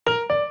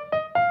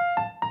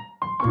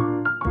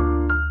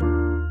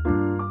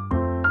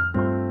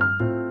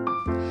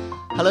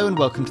Hello and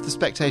welcome to the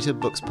Spectator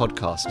Books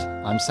Podcast.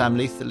 I'm Sam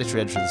Leith, the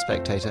literary editor of The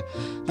Spectator.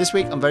 This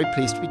week I'm very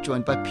pleased to be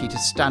joined by Peter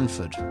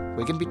Stanford.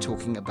 We're going to be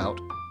talking about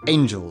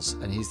angels,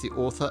 and he's the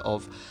author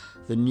of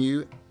the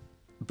new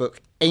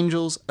book,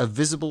 Angels, A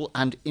Visible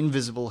and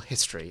Invisible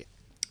History.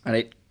 And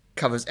it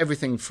covers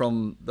everything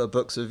from the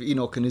books of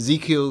Enoch and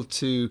Ezekiel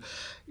to,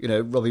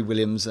 Robbie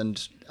Williams.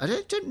 And I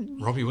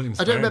don't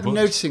remember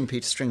noticing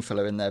Peter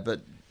Stringfellow in there,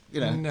 but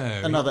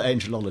another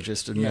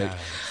angelologist and note.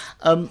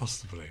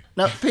 Possibly.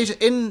 Now, Peter,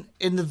 in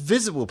the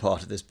visible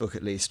part of this book,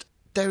 at least,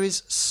 there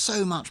is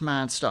so much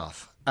mad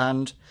stuff,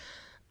 and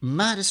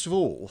maddest of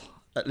all,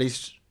 at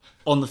least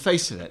on the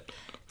face of it,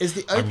 is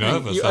the opening.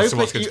 I'm nervous as to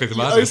what's going to be the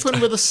maddest. You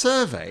open with a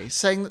survey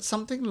saying that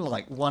something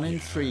like 1 in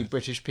 3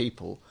 British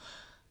people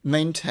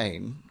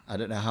maintain, I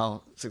don't know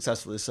how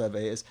successful this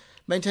survey is,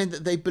 maintain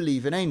that they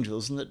believe in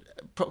angels, and that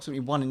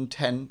approximately 1 in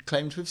 10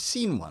 claim to have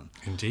seen one.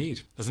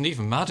 Indeed. There's an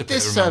even madder bit.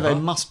 This survey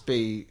must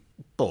be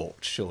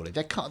bought, surely.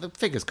 The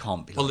figures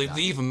can't be like that.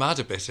 The even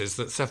madder bit is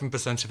that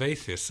 7% of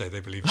atheists say they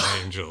believe in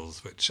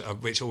angels,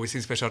 which always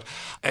seems a bit odd.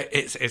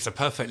 It's a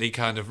perfectly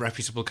kind of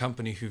reputable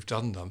company who've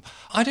done them.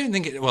 I don't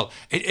think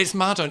it's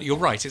mad on, you're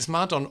right, it's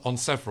mad on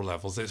several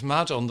levels. It's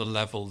mad on the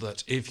level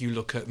that if you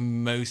look at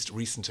most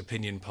recent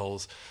opinion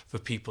polls for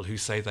people who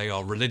say they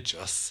are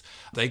religious,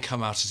 they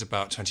come out at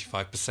about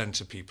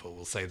 25% of people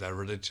will say they're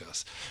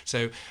religious.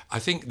 So I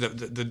think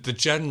that the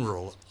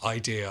general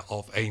idea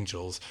of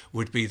angels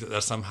would be that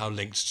they're somehow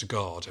linked to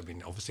God. I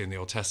mean, obviously in the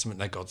Old Testament,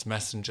 they're God's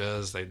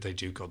messengers, they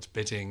do God's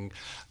bidding,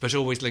 but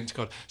always linked to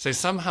God. So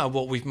somehow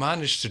what we've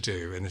managed to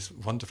do in this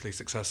wonderfully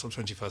successful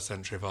 21st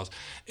century of ours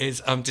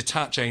is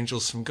detach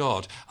angels from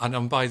God.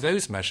 And by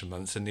those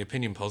measurements in the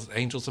opinion polls,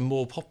 angels are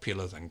more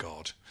popular than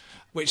God.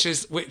 Which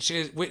is well,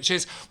 it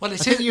is. I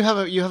think you have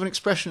an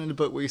expression in the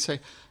book where you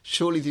say,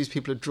 "Surely these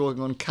people are drawing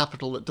on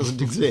capital that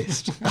doesn't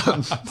exist."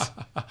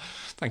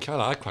 Thank you.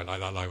 I quite like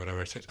that line when I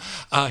wrote it.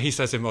 He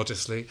says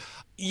immodestly.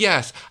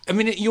 Yes, I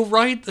mean, you're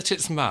right that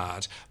it's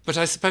mad, but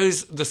I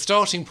suppose the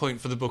starting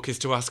point for the book is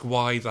to ask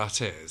why that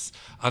is.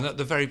 And at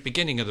the very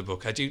beginning of the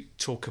book, I do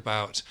talk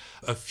about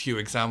a few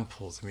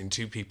examples. I mean,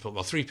 3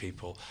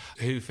 people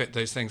who fit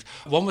those things.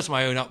 One was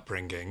my own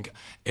upbringing,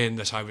 in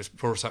that I was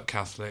brought up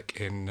Catholic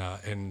in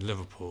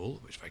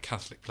Liverpool, which is a very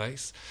Catholic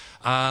place,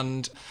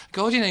 and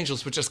guardian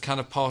angels were just kind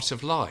of part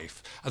of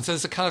life. And so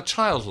there's a kind of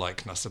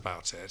childlikeness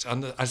about it.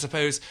 And I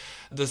suppose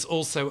there's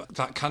also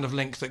that kind of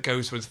link that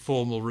goes with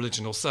formal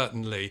religion, or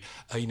certainly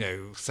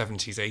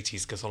 70s,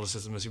 80s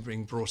Catholicism, as you're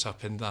being brought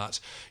up in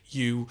that,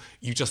 you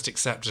just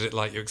accepted it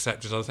like you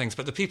accepted other things.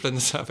 But the people in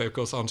the survey, of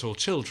course, aren't all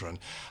children.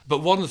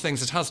 But one of the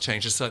things that has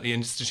changed is certainly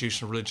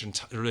institutional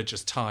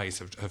religious ties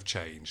have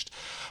changed.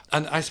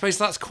 And I suppose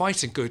that's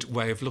quite a good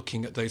way of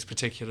looking at those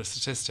particular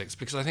statistics,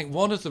 because I think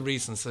one of the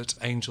reasons that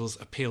angels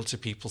appeal to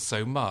people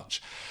so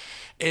much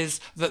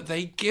is that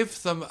they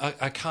give them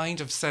a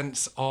kind of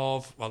sense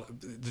of, well,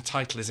 the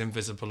title is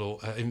invisible or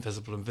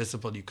invisible and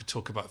visible. You could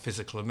talk about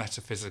physical and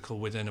metaphysical,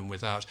 within and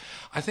without.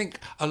 I think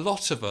a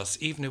lot of us,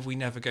 even if we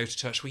never go to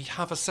church, we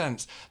have a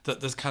sense that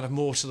there's kind of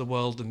more to the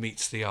world than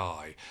meets the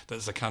eye.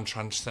 There's a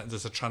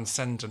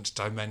transcendent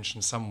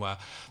dimension somewhere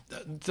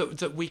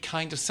that we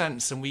kind of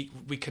sense, and we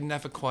can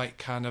never quite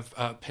kind of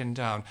pin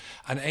down.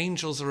 And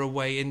angels are a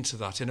way into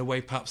that, in a way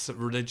perhaps that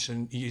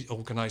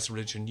organised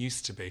religion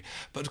used to be.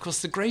 But of course,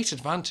 the great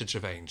advantage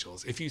of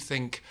angels, if you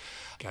think,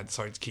 again,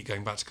 sorry to keep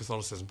going back to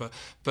Catholicism, but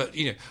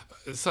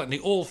certainly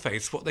all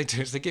faiths, what they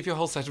do is they give you a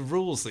whole set of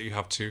rules that you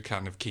have to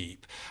kind of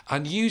keep,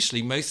 and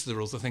usually most of the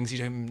rules are things you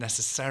don't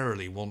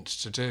necessarily want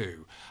to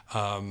do.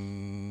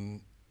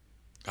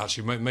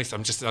 Actually,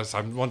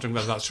 I'm wondering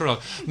whether that's true or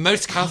not.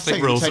 Most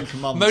Catholic rules,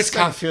 most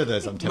Catholic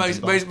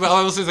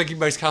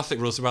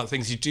rules are about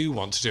things you do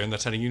want to do, and they're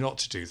telling you not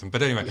to do them.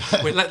 But anyway,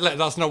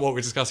 that's not what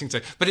we're discussing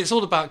today. But it's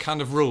all about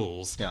kind of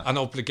rules and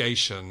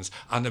obligations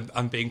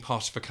and being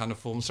part of a kind of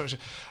formal structure.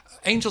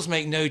 Angels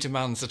make no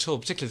demands at all,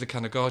 particularly the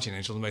kind of guardian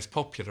angel, the most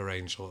popular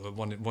angel,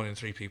 one in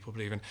 3 people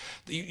believe in.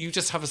 You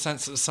just have a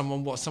sense that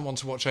someone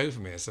to watch over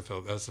me, as the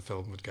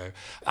film would go.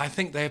 I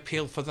think they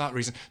appeal for that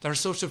reason. They're a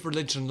sort of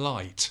religion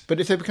light. But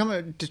if they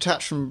become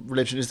detached from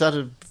religion, is that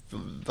a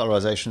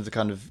valorisation of the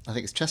kind of, I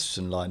think it's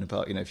Chesterton line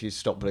about, if you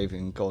stop believing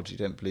in God, you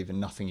don't believe in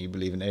nothing, you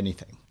believe in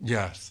anything?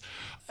 Yes.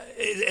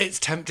 It's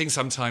tempting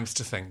sometimes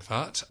to think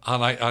that,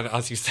 and I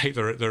as you say,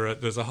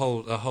 there's a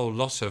whole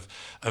lot of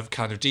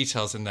kind of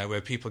details in there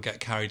where people get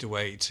carried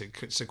away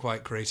to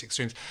quite great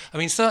extremes. I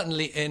mean,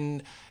 certainly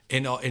in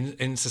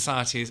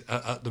societies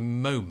at the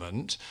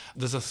moment,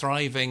 there's a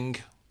thriving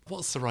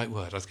what's the right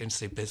word? I was going to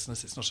say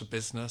business. It's not a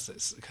business.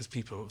 It's because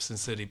people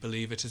sincerely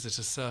believe it. Is it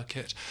a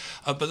circuit?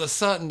 But there's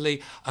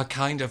certainly a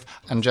kind of...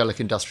 angelic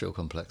industrial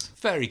complex.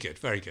 Very good,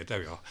 very good. There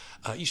we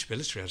are. You should be a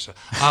literary editor.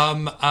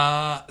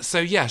 So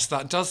yes,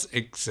 that does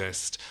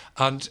exist.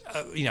 And,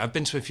 I've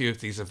been to a few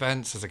of these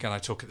events. As again, I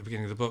talk at the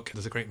beginning of the book,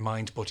 there's a great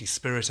Mind, Body,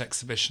 Spirit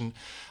exhibition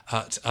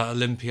at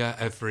Olympia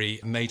every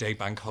May Day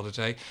bank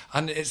holiday.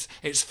 And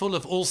it's full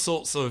of all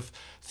sorts of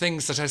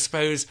things that I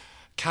suppose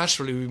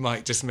casually we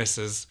might dismiss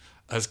as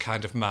as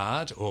kind of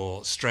mad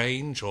or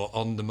strange or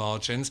on the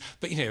margins.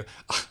 But,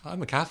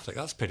 I'm a Catholic,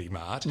 that's pretty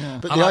mad. Yeah.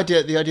 But the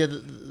idea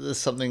that there's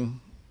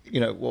something,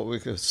 what we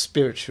call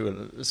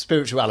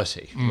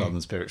spirituality rather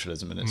than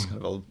spiritualism in its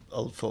kind of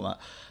old format,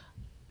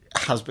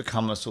 has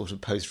become a sort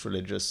of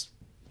post-religious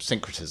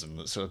syncretism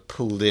that sort of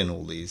pulled in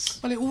all these.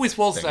 Well, it always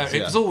was things,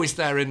 there. It was always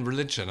there in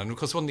religion. And of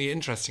course, one of the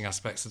interesting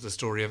aspects of the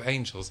story of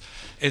angels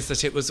is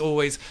that it was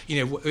always,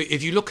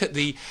 if you look at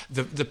the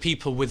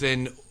people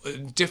within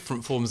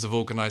different forms of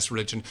organised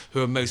religion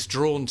who are most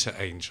drawn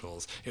to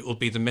angels, it will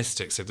be the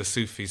mystics, so the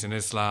Sufis in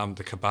Islam,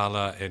 the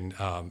Kabbalah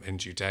in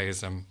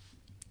Judaism,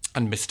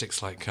 and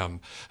mystics like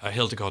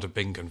Hildegard of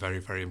Bingen, very,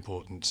 very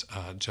important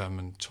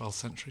German 12th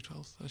century,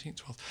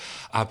 12th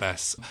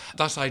abbess.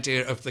 That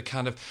idea of the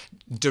kind of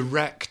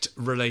direct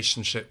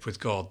relationship with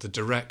God, the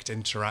direct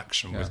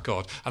interaction with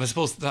God. And I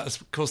suppose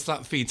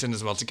that feeds in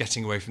as well to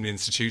getting away from the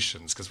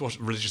institutions, because what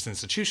religious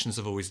institutions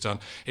have always done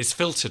is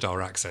filtered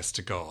our access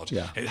to God.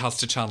 Yeah. It has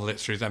to channel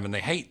it through them, and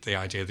they hate the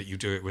idea that you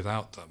do it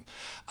without them.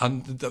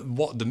 And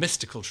what the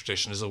mystical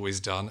tradition has always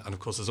done, and of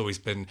course has always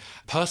been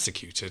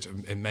persecuted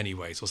in many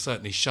ways, or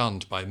certainly shunned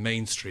by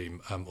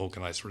mainstream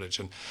organised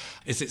religion,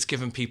 is it's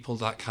given people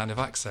that kind of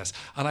access.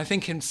 And I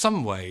think in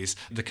some ways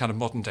the kind of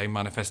modern day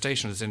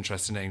manifestation of this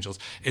interest in angels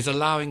is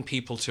allowing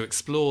people to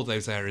explore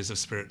those areas of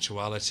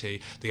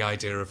spirituality, the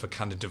idea of a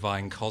kind of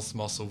divine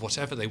cosmos or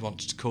whatever they want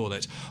to call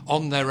it,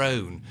 on their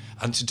own,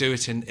 and to do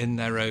it in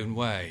their own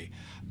way.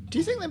 Do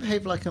you think they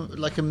behave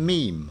like a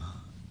meme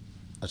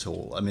at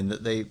all? I mean,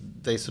 that they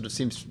sort of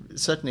seem,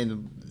 certainly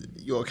in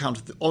your account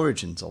of the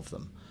origins of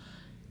them,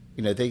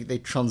 they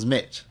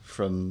transmit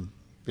from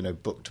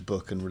book to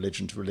book and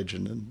religion to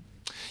religion. And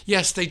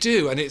yes, they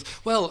do, and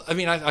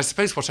I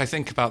suppose what I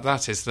think about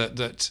that is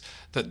that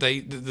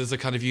there's a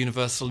kind of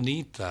universal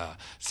need there.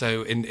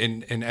 So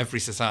in every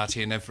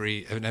society, in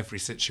every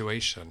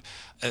situation,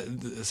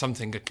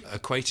 something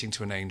equating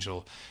to an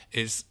angel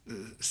is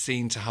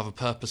seen to have a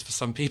purpose for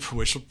some people,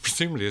 which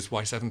presumably is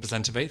why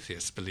 7% of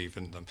atheists believe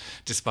in them,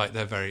 despite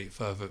their very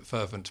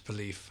fervent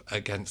belief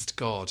against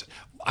God.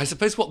 I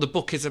suppose what the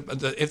book is,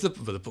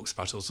 the book's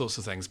about all sorts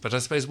of things, but I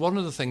suppose one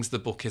of the things the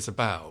book is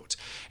about,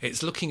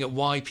 it's looking at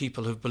why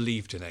people have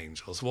believed in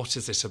angels. What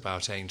is it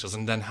about angels,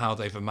 and then how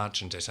they've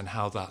imagined it and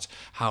how that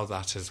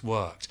has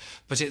worked.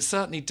 But it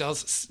certainly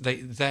does. The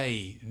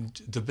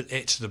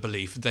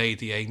belief,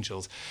 the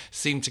angels,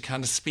 seem to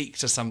kind of speak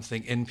to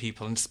something in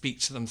people and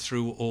speak to them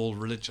through all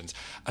religions.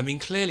 I mean,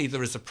 clearly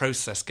there is a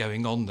process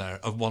going on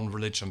there of one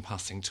religion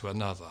passing to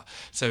another.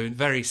 So in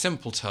very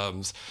simple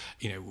terms,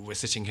 we're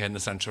sitting here in the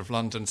centre of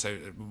London, so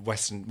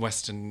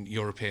Western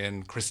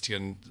European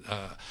Christian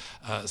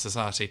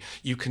society.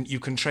 You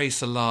can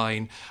trace a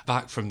line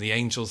back from the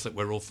angels that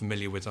we're all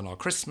familiar with on our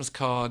Christmas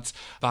cards,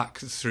 back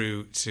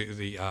through to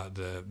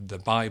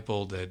the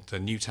Bible, the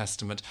New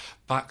Testament,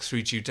 back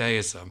through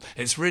Judaism.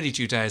 It's really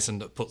Judaism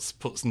that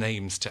puts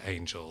names to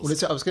angels.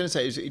 Well, I was going to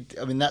say,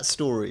 that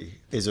story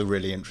is a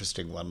really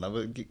interesting one.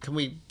 Can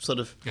we sort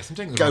of I'm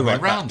doing the wrong way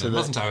round,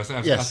 wasn't I? I was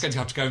going to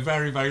have to go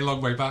very, very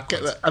long way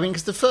backwards.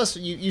 Because the first,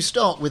 you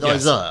start with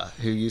Isaiah,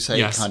 who you say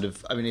even though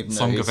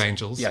Song of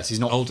Angels. Yes, he's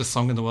not oldest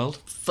song in the world.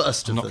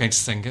 I'm not going to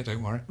sing it.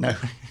 Don't worry. No,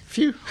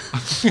 phew.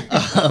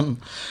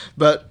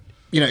 But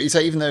you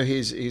say even though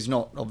he's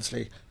not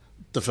obviously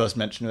the first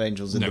mention of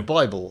angels in the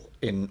Bible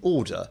in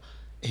order,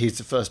 he's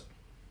the first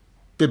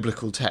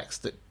biblical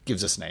text that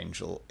gives us an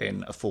angel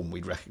in a form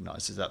we'd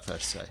recognise. Is that fair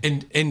to say?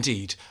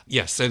 Indeed,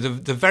 yes. So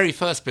the very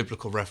first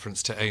biblical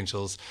reference to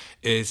angels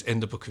is in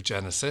the book of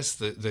Genesis,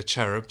 the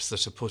cherubs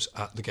that are put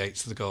at the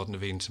gates of the Garden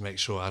of Eden to make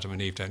sure Adam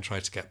and Eve don't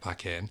try to get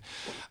back in.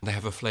 And they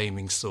have a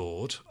flaming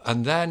sword.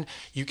 And then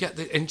you get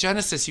in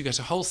Genesis you get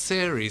a whole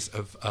series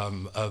of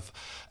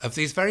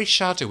these very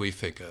shadowy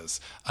figures.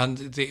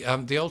 And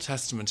the Old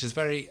Testament is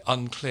very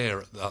unclear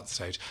at that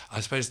stage. I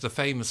suppose the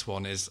famous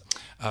one is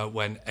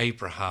when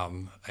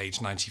Abraham,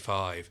 age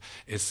 95,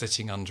 is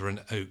sitting under an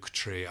oak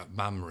tree at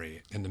Mamre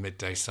in the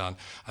midday sun,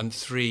 and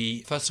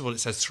first of all it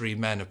says three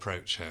men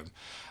approach him,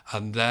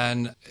 and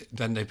then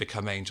they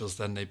become angels,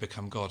 then they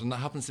become God, and that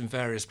happens in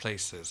various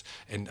places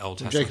in Old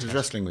Testament. Jacob's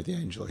wrestling with the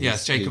angel.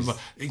 Yes, Jacob,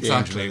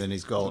 exactly. And then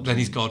he's God. Then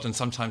he's God, and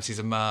sometimes he's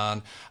a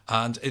man,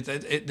 and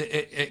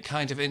it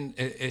kind of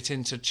it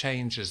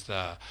interchanges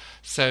there.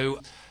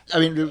 So,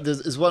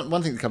 there's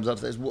one thing that comes up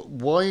to that is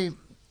why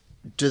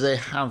do they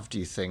have, do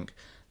you think,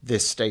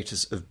 this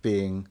status of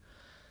being,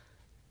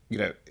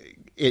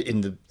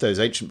 in those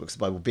ancient books of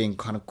the Bible, being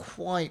kind of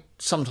quite,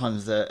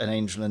 sometimes they're an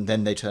angel and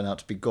then they turn out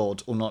to be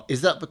God or not?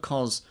 Is that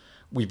because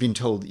we've been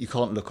told that you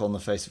can't look on the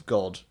face of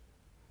God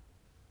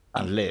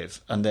and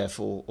live, and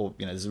therefore,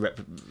 there's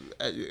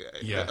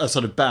a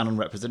sort of ban on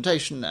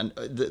representation, and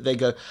they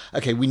go,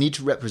 okay, we need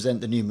to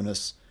represent the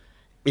numinous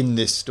in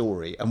this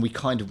story, and we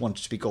kind of want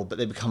it to be God, but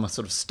they become a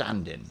sort of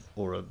stand-in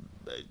or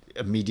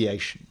a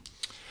mediation?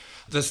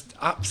 There's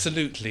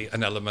absolutely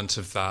an element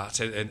of that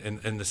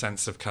in the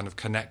sense of kind of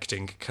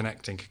connecting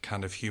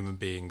kind of human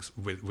beings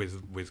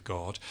with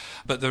God.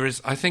 But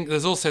I think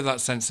there's also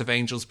that sense of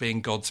angels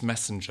being God's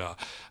messenger,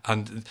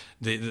 and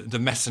the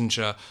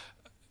messenger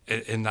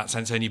in that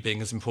sense only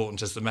being as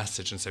important as the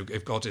message. And so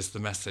if God is the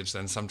message,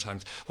 then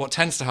sometimes what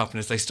tends to happen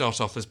is they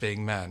start off as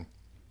being men.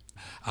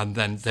 And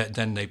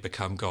then they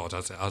become God,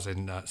 as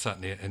in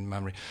certainly in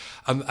memory,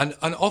 and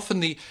often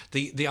the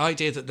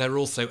idea that they're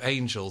also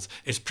angels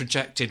is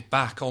projected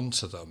back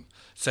onto them.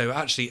 So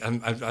actually,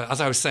 as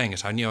I was saying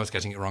it, I knew I was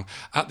getting it wrong.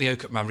 At the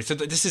Oak memory, so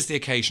this is the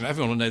occasion.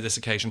 Everyone will know this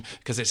occasion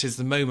because it is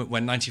the moment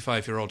when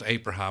 95-year-old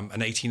Abraham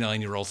and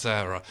 89-year-old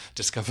Sarah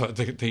discover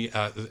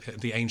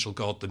the angel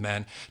God. The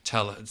men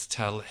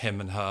tell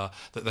him and her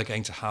that they're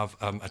going to have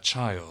a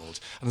child,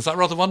 and there's that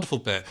rather wonderful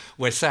bit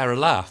where Sarah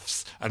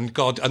laughs, and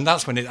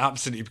that's when it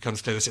absolutely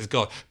becomes clear this is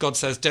God. God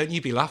says, "Don't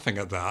you be laughing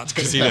at that,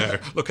 because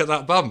look at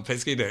that bump."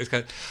 It's it's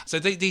kind of, so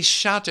these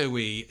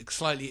shadowy,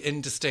 slightly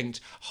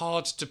indistinct,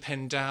 hard to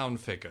pin down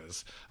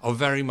figures are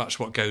very much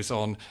what goes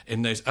on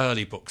in those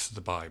early books of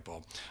the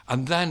Bible.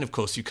 And then, of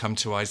course, you come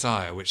to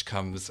Isaiah, which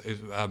comes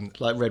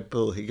like Red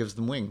Bull, he gives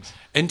them wings.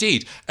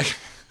 Indeed.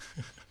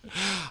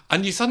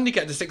 And you suddenly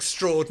get this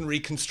extraordinary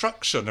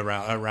construction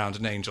around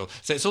an angel.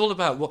 So it's all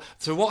about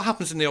what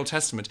happens in the Old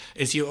Testament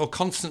is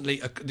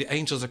the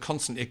angels are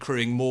constantly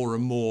accruing more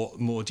and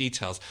more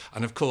details.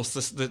 And of course,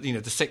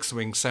 the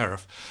six-winged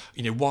seraph.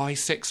 Why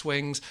six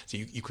wings? So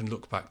you can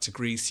look back to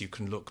Greece, you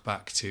can look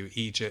back to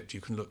Egypt,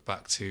 you can look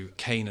back to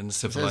Canaan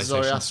civilization.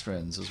 There's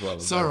Zoroastrians as well.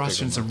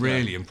 Zoroastrians are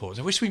really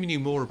important. I wish we knew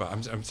more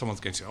about. Someone's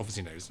going to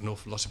obviously knows an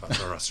awful lot about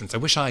Zoroastrians. I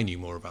wish I knew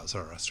more about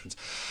Zoroastrians.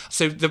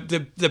 So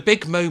the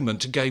big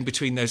moment going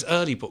between those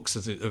early books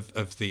of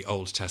the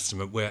Old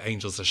Testament, where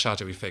angels are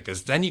shadowy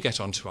figures, then you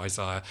get onto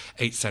Isaiah,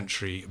 8th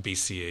century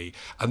BCE,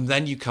 and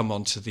then you come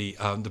on to the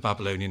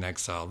Babylonian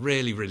exile.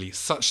 Really, really,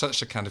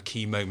 such a kind of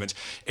key moment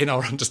in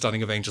our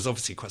understanding of angels.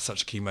 Obviously, quite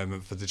such a key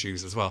moment for the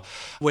Jews as well,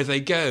 where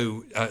they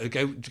go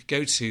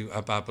to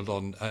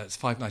Babylon. It's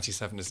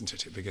 597, isn't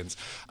it? It begins,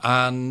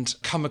 and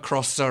come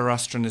across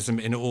Zoroastrianism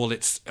in all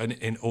its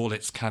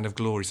kind of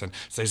glories. And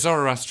so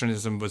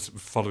Zoroastrianism was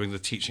following the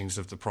teachings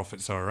of the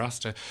prophet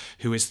Zoroaster,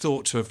 who is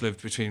thought to have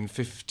lived between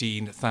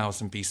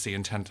 15,000 BC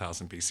and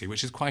 10,000 BC,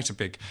 which is quite a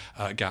big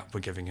gap we're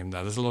giving him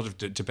there. There's a lot of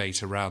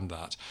debate around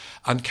that,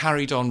 and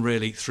carried on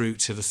really through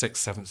to the 6th,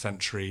 7th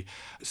century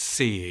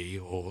CE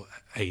or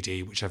AD,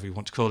 whichever you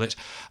want to call it,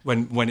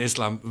 when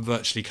Islam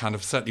virtually kind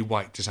of certainly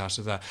wiped it out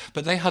of there.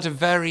 But they had a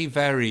very,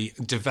 very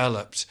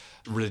developed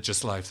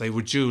religious life. They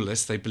were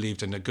dualists. They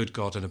believed in a good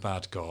God and a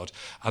bad God.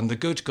 And the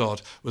good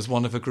God was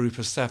one of a group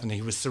of 7.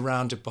 He was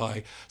surrounded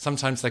by,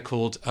 sometimes they're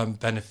called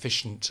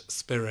beneficent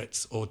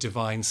spirits or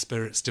divine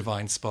spirits,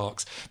 divine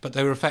sparks, but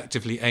they were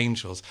effectively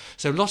angels.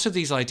 So a lot of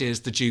these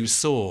ideas the Jews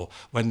saw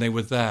when they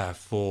were there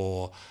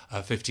for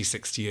 50,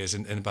 60 years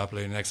in the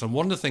Babylonian exile. And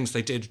one of the things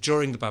they did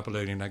during the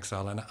Babylonian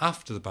exile and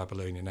after the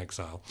Babylonian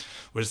exile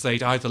was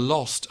they'd either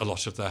lost a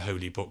lot of their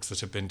holy books that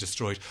had been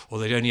destroyed, or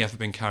they'd only ever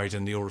been carried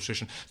in the oral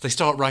tradition. They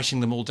start writing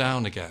them all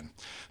down again.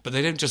 But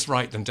they don't just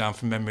write them down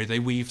from memory, they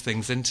weave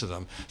things into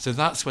them. So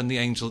that's when the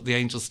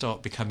angels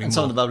start becoming and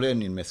some of the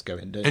Babylonian myths go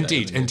in, don't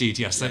Indeed, they? Indeed,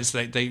 yes.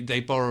 Yeah. They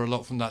borrow a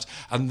lot from that.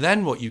 And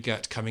then what you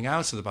get coming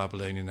out of the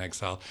Babylonian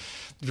exile,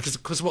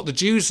 because what the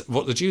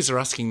Jews are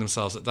asking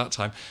themselves at that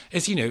time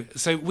is,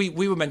 so we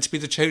were meant to be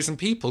the chosen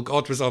people.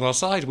 God was on our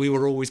side. We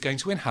were always going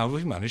to win. How have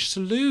we managed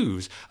to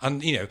lose?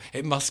 And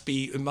it must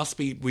be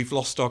we've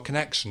lost our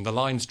connection. The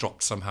line's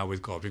dropped somehow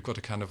with God. We've got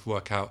to kind of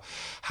work out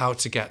how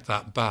to get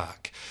that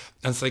back.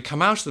 And so they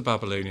come out of the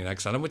Babylonian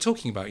exile, and we're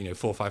talking about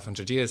 400 or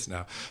 500 years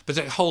now, but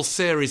a whole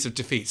series of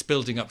defeats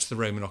building up to the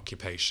Roman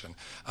occupation.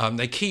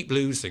 They keep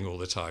losing all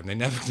the time. They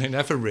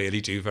never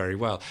really do very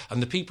well.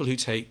 And the people who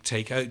take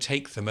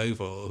them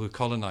over or who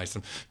colonize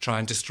them try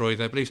and destroy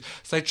their beliefs.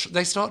 So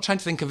they start trying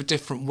to think of a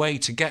different way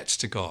to get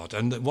to God.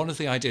 And one of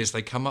the ideas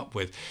they come up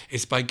with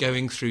is by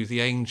going through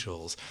the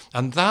angels,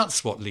 and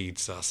that's what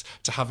leads us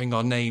to having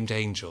our named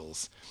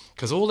angels.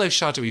 Because all those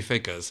shadowy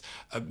figures,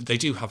 they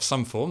do have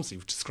some forms.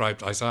 You've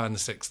described Isaiah and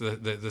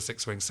the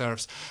six-winged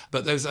seraphs,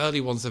 but those early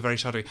ones are very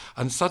shadowy.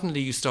 And suddenly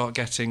you start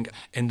getting,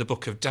 in the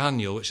book of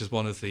Daniel, which is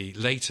one of the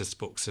latest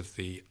books of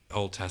the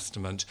Old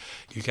Testament,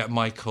 you get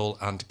Michael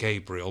and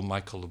Gabriel.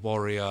 Michael the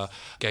warrior,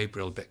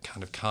 Gabriel a bit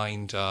kind of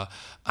kinder,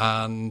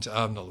 and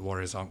not the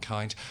warriors aren't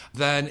kind.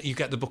 Then you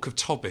get the book of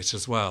Tobit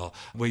as well,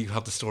 where you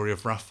have the story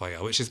of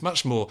Raphael, which is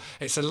much more.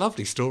 It's a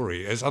lovely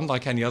story. It's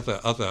unlike any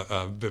other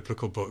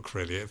biblical book,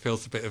 really. It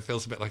feels a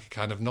bit like a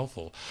kind of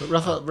novel. But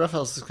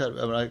Raphael's the kind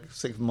of, I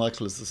think of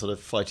Michael as the sort of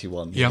fighty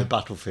one, the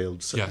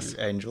battlefield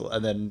angel,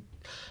 and then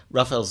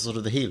Raphael's sort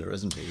of the healer,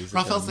 isn't he?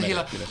 Raphael's the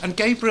healer. And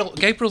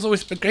Gabriel's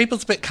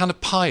a bit kind of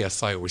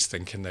pious, I always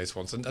think, in those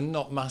ones, and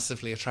not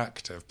massively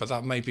attractive. But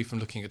that may be from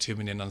looking at too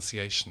many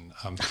Annunciation.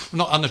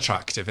 Not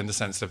unattractive in the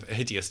sense of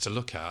hideous to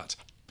look at.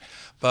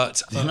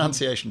 But the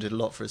Annunciation did a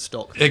lot for his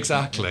stock.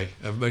 Exactly,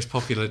 the most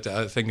popular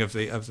thing of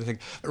the thing.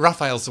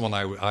 Raphael's the one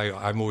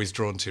I'm always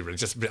drawn to. Really,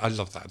 I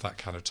love that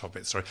kind of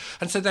Tobit story.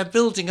 And so they're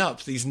building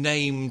up these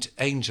named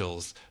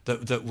angels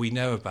that we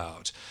know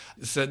about.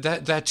 So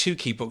they're two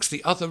key books.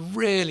 The other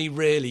really,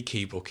 really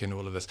key book in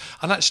all of this,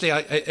 and actually,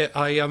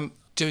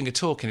 doing a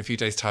talk in a few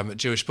days' time at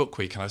Jewish Book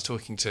Week, and I was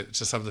talking to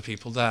some of the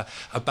people there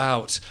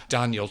about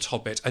Daniel,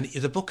 Tobit, and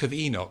the Book of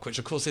Enoch, which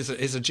of course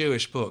is a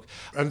Jewish book,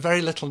 and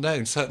very little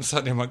known,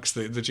 certainly amongst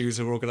the Jews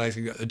who are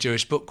organising a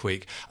Jewish Book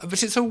Week.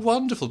 But it's a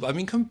wonderful book. I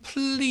mean,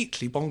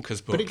 completely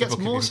bonkers book. But it gets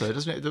more so,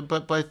 doesn't it?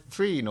 But by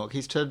 3 Enoch,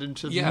 he's turned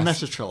into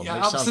Metatron, yeah,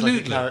 which absolutely, sounds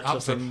like a character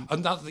absolutely. from...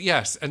 And that,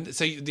 yes, and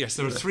so yes,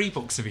 there are 3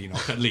 books of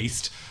Enoch at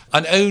least,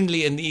 and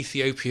only in the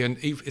Ethiopian,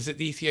 is it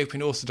the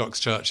Ethiopian Orthodox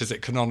Church, is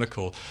it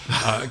canonical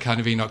kind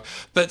of Enoch?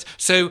 But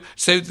so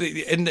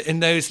in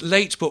those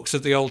late books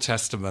of the Old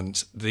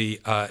Testament,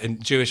 in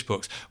Jewish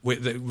books,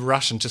 the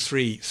rationed to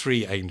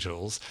three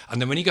angels,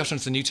 and then when you got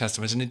into the New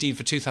Testament, and indeed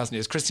for 2,000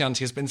 years,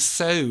 Christianity has been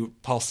so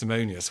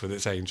parsimonious with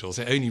its angels.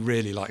 It only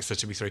really likes there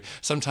to be 3.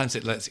 Sometimes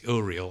it lets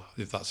Uriel,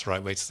 if that's the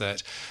right way to say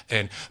it,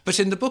 in. But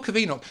in the Book of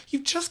Enoch,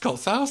 you've just got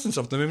thousands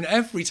of them. I mean,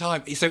 every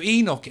time. So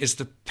Enoch is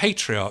the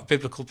patriarch,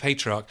 biblical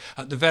patriarch,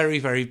 at the very,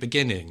 very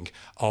beginning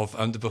of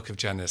the Book of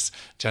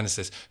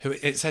Genesis. Who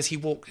it says he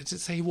walked. Did it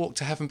say he walked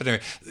to heaven? But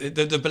anyway,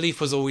 the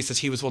belief was always that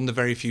he was one of the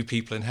very few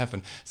people in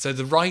heaven. So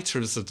the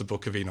writers of the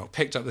Book of Enoch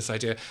picked up this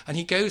idea, and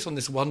he goes on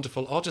this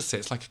wonderful odyssey.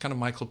 It's like a kind of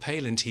Michael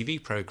Palin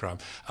TV program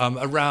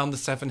around the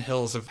 7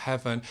 hills of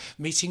heaven,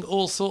 meeting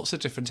all sorts of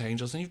different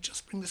angels, and you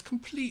just bring this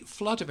complete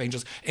flood of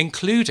angels,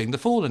 including the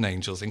fallen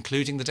angels,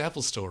 including the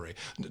devil's story,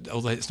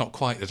 although it's not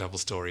quite the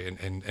devil's story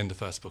in the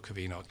first book of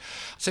Enoch.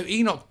 So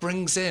Enoch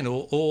brings in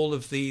all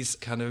of these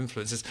kind of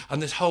influences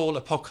and this whole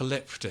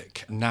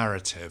apocalyptic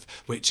narrative,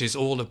 which is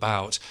all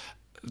about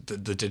the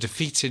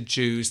defeated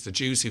Jews, the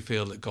Jews who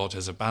feel that God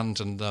has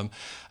abandoned them,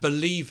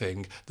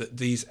 believing that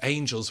these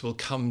angels will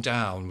come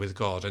down with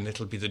God, and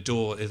it'll be the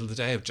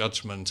day of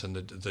judgment and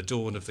the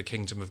dawn of the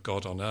kingdom of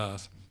God on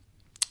earth.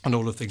 And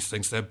all of these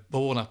things, they're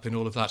born up in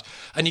all of that.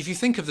 And if you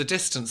think of the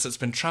distance that's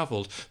been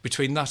travelled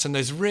between that and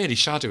those really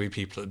shadowy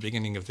people at the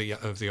beginning of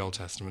the Old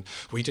Testament,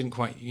 you didn't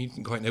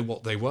quite know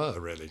what they were,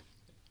 really.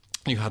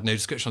 You had no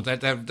description.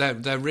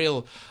 They're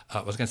real, I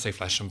was going to say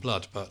flesh and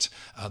blood, but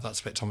that's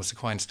a bit Thomas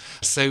Aquinas.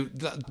 So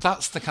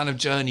that's the kind of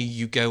journey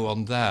you go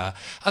on there.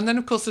 And then,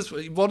 of course,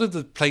 there's one of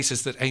the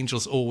places that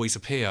angels always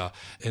appear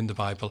in the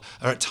Bible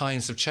are at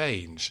times of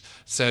change.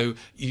 So,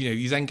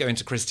 you then go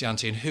into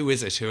Christianity, and who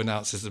is it who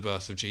announces the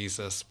birth of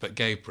Jesus but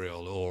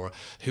Gabriel? Or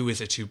who is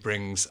it who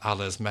brings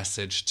Allah's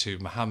message to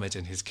Muhammad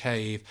in his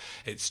cave?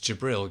 It's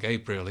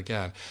Gabriel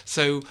again.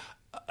 So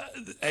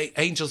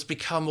angels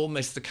become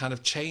almost the kind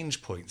of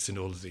change points in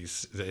all of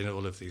these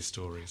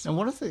stories. And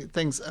one of the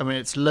things, I mean,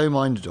 it's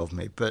low-minded of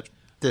me, but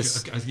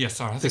this... Yes,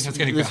 sorry, I think I was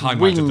getting a bit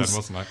high-minded then,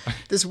 wasn't I?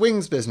 This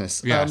wings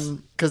business, yes.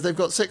 Because they've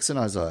got 6 in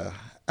Isaiah,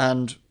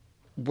 and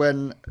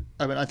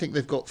I think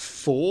they've got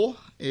 4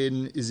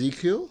 in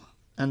Ezekiel,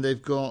 and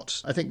they've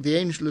got, I think the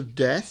angel of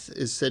death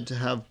is said to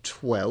have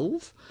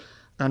 12,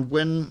 and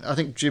when, I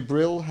think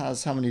Gabriel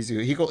has, how many is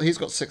he? He's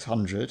got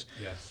 600.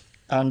 Yes.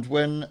 And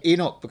when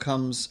Enoch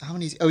becomes, how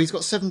many? He's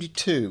got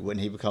 72 when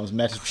he becomes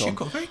Metatron. You've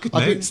got very good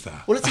notes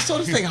there. Well, it's the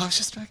sort of thing I was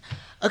just like,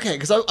 okay,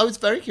 because I was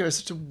very curious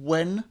as to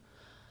when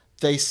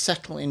they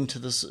settle into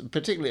this,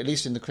 particularly at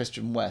least in the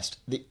Christian West,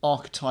 the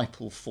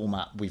archetypal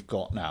format we've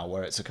got now,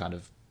 where it's a kind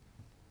of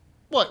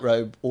white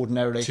robe,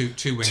 ordinarily,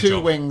 two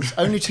wings,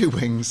 only 2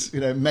 wings,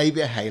 maybe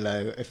a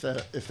halo if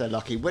they're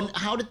lucky.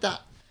 How did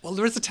that? Well,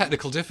 there is a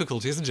technical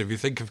difficulty, isn't it, if you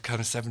think of kind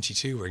of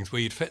 72 wings,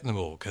 where you'd fit them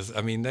all? Because,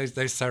 I mean,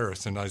 those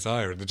seraphs in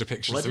Isaiah and the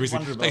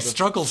depictions, they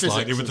struggle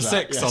slightly with the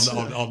 6 yes.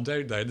 on,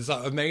 don't they? There's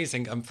that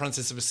amazing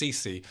Francis of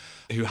Assisi,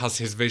 who has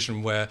his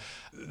vision where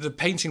the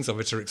paintings of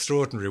it are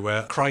extraordinary,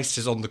 where Christ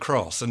is on the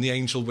cross and the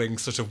angel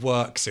wings sort of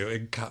work to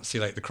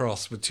encapsulate the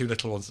cross with 2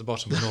 little ones at the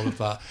bottom and all of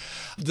that.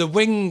 The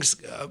wings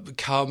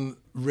become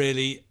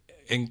really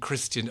in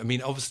Christian, I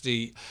mean,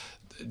 obviously...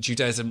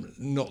 Judaism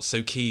not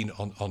so keen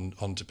on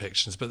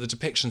depictions, but the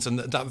depictions and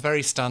that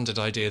very standard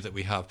idea that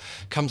we have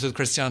comes with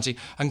Christianity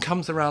and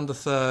comes around the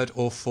 3rd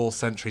or 4th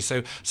century.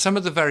 So some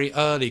of the very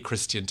early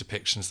Christian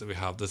depictions that we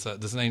have, there's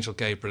an angel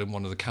Gabriel in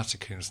one of the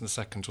catacombs in the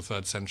 2nd or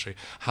 3rd century,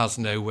 has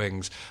no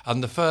wings.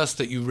 And the first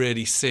that you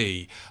really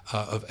see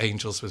of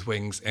angels with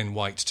wings in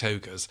white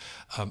togas,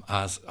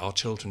 as our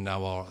children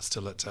now are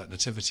still at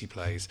nativity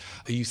plays,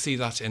 you see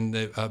that in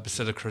the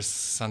Basilica of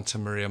Santa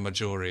Maria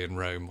Maggiore in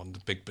Rome, one of the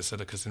big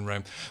basilicas in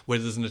Rome, where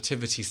there's a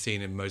nativity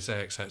scene in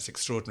mosaic, so it's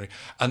extraordinary.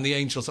 And the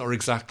angels are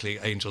exactly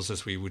angels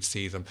as we would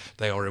see them.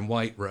 They are in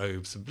white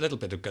robes, a little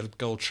bit of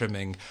gold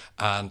trimming,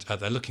 and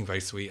they're looking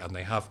very sweet, and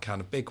they have kind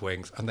of big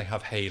wings, and they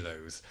have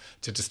halos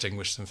to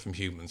distinguish them from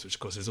humans, which of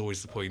course is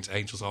always the point.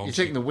 Angels aren't... You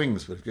think the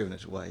wings would have given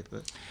it away,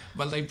 but...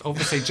 Well, they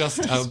obviously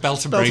just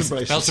belt and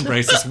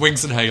braces,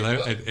 wings and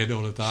halo in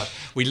all of that.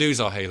 We lose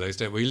our halos,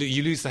 don't we?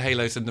 You lose the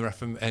halos in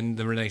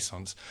the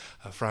Renaissance.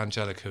 Fra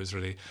Angelico was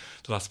really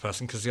the last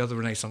person, because the other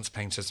Renaissance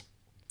painters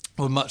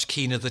were much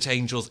keener that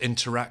angels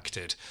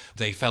interacted.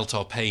 They felt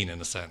our pain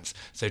in a sense.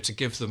 So to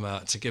give them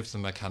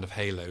a kind of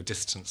halo,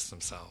 distance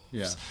themselves.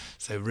 Yeah.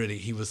 So really,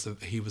 he was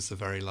the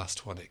very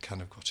last one. It kind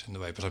of got in the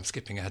way. But I'm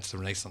skipping ahead to the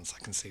Renaissance.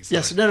 I can see. Sorry.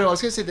 Yes. No. I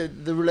was going to say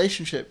the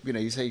relationship.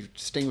 You say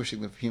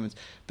distinguishing them from humans,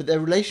 but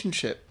their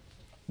relationship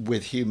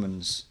with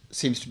humans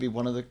seems to be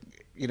one of the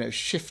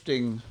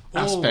shifting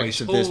Always,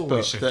 aspects of this book.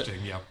 always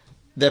shifting, yeah.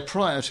 They're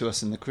prior to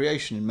us in the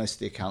creation in most of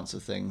the accounts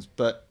of things,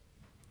 but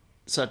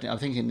certainly I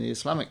think in the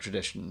Islamic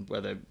tradition,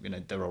 where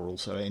there are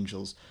also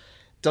angels,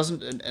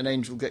 doesn't an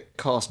angel get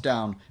cast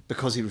down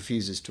because he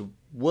refuses to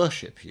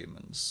worship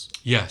humans?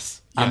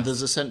 Yes. And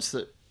there's a sense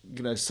that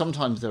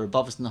sometimes they're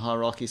above us in the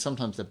hierarchy,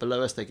 sometimes they're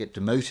below us. They get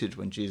demoted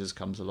when Jesus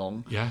comes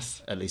along.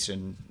 Yes. At least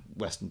in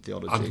Western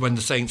theology. And when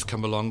the saints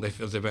come along,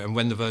 and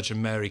when the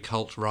Virgin Mary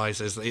cult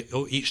rises,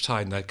 each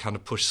time they're kind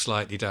of pushed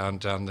slightly down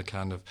the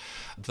kind of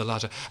the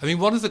ladder. I mean,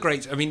 one of the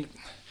great... I mean...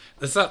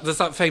 There's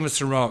that famous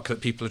remark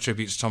that people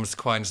attribute to Thomas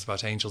Aquinas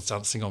about angels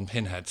dancing on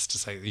pinheads, to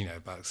say,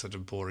 about sort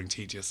of boring,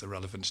 tedious,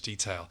 irrelevant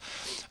detail.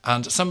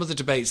 And some of the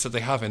debates that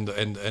they have in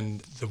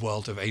the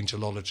world of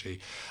angelology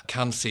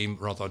can seem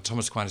rather odd.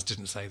 Thomas Aquinas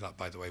didn't say that,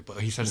 by the way, but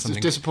he said something...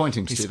 It's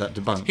disappointing to see that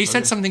debunked. He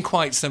said something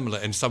quite similar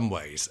in some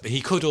ways. He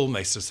could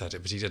almost have said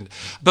it, but he didn't.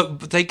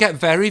 But they get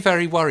very,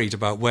 very worried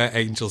about where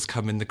angels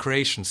come in the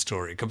creation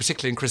story.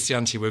 Particularly in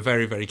Christianity, we're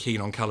very, very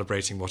keen on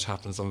calibrating what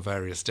happens on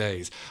various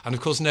days. And of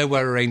course,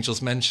 nowhere are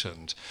angels mentioned.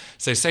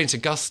 So St.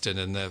 Augustine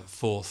in the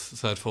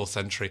 3rd, 4th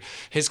century,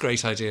 his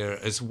great idea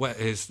is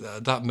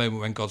that moment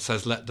when God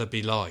says, "Let there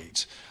be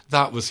light."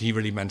 He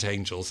really meant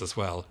angels as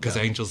well, because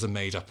angels are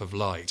made up of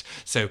light.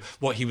 So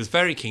what he was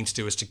very keen to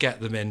do was to get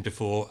them in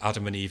before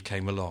Adam and Eve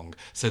came along.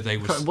 So they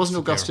would... It wasn't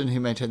Augustine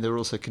who maintained they were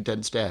also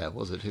condensed air,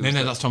 was it? No,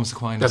 that's Thomas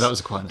Aquinas. No, that was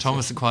Aquinas.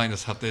 Thomas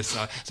Aquinas had this.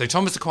 So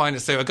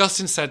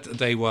Augustine said that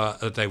they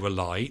were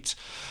light.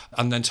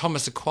 And then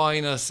Thomas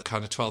Aquinas,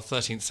 kind of 12th,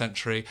 13th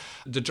century,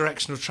 the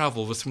direction of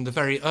travel was from the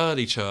very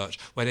early church,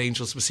 when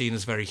angels were seen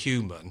as very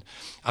human.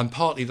 And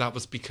partly that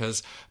was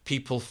because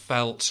people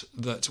felt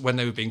that when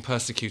they were being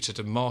persecuted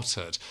and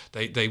martyred,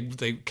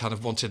 they kind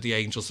of wanted the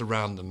angels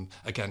around them,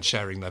 again,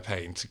 sharing their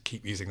pain, to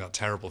keep using that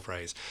terrible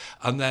phrase.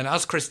 And then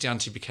as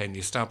Christianity became the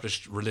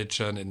established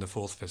religion in the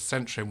 4th, 5th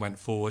century and went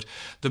forward,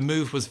 the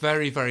move was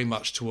very, very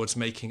much towards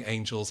making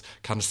angels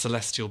kind of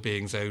celestial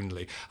beings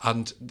only.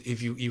 And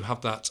if you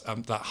have that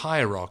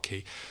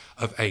hierarchy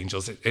of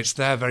angels, it's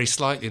there very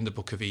slightly in the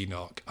Book of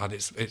Enoch, and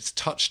it's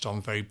touched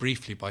on very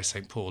briefly by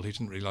St. Paul, who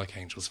didn't really like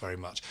angels very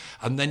much.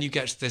 And then you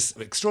get this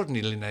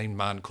extraordinarily named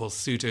man called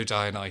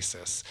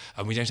Pseudo-Dionysus,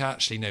 and we don't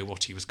actually know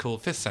what he was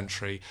called, 5th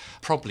century,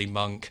 probably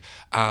monk.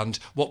 And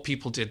what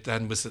people did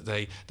then was that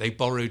they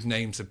borrowed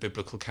names of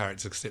biblical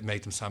characters because it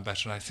made them sound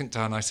better. And I think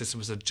Dionysus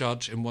was a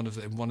judge in one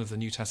of the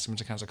New Testament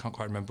accounts. I can't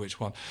quite remember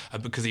which one,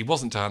 because he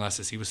wasn't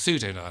Dionysus, he was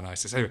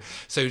Pseudo-Dionysus. Anyway,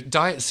 so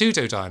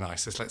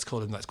Pseudo-Dionysus, let's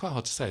call him that. It's quite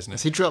hard to say, isn't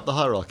it? He drew up the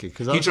hierarchy.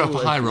 He drew up a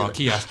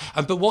hierarchy, yes.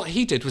 But what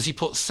he did was he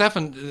put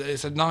 7.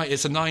 It's a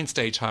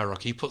 9-stage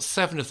hierarchy. He put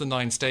 7 of the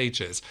 9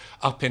 stages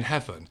up in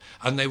heaven,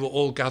 and they were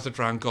all gathered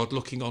round God,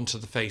 looking onto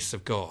the face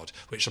of God,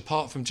 which,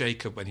 apart from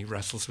Jacob when he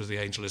wrestles with the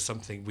angel, is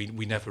something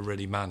we never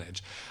really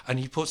manage. And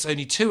he puts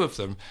only 2 of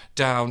them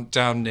down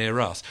near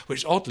us,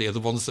 which oddly are the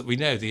ones that we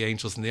know. The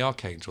angels and the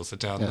archangels are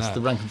down there. The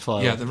rank and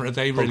file. Yeah,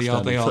 they really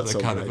are. They are the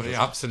kind of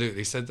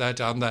absolutely. So they're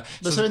down there.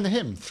 But so in the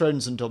hymn,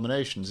 thrones and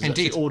dominations.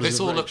 Indeed, it's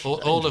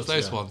all of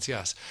those yeah. ones.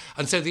 Yes.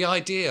 And so the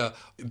idea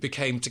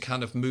became to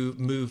kind of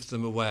move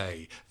them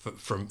away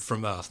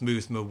from Earth,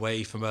 move them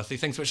away from earthly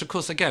things, which of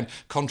course again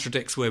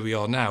contradicts where we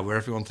are now, where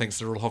everyone thinks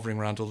they're all hovering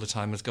around all the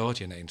time as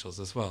guardian angels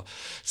as well.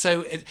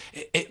 So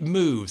it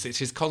moves,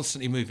 it is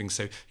constantly moving.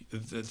 So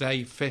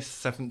they 5th,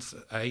 7th,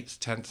 8th,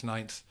 10th,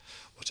 9th,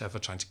 whatever,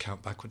 trying to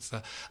count backwards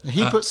there.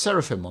 He puts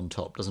seraphim on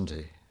top, doesn't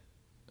he?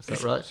 Is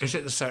that right? It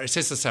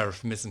is the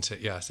seraphim, isn't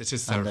it? Yes, it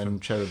is seraphim.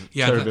 And then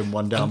cherubim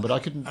one down, but I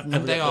couldn't.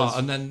 And they are,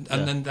 and then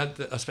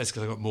I suppose because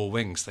they've got more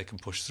wings, they can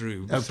push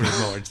through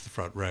more into the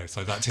front row.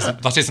 So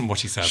that isn't what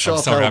he said. I'm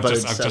sorry.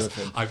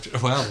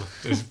 Well,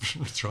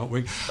 short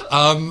wing.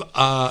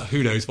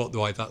 Who knows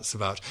why that's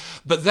about?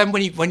 But then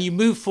when you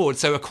move forward,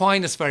 so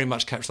Aquinas very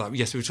much kept that.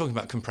 Yes, we were talking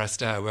about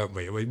compressed air, weren't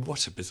we? I mean,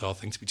 what a bizarre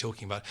thing to be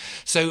talking about.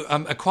 So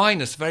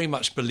Aquinas very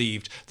much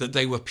believed that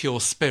they were pure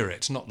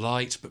spirit, not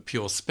light, but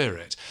pure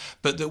spirit.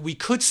 But that we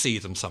could see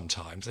them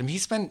sometimes. I mean, he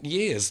spent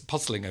years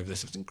puzzling over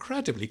this. He was an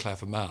incredibly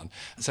clever man.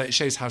 So it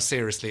shows how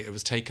seriously it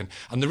was taken.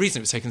 And the reason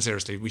it was taken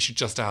seriously, we should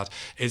just add,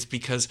 is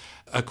because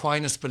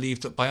Aquinas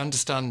believed that by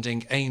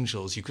understanding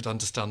angels, you could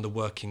understand the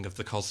working of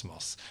the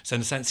cosmos. So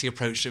in a sense, he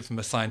approached it from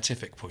a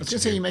scientific point of view. I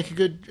was going to say, you make a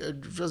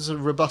good,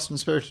 robust and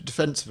spirited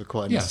defence of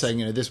Aquinas, saying,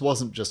 this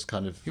wasn't just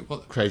kind of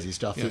crazy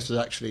stuff. Yeah. This was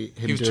actually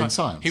him doing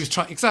science. He was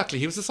exactly.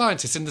 He was a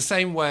scientist in the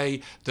same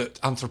way that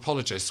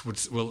anthropologists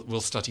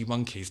will study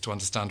monkeys to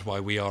understand why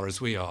we are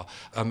as we are.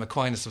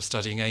 Aquinas was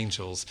studying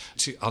angels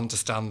to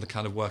understand the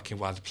kind of working,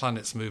 why the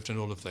planets moved and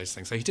all of those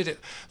things. So he did it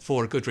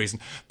for a good reason.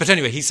 But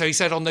anyway, he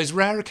said on those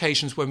rare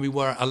occasions when we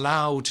were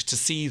allowed to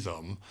see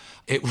them,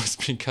 it was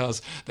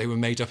because they were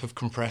made up of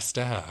compressed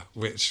air,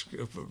 which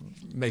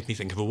made me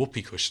think of a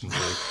whoopee cushion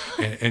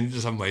really, in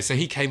some ways. So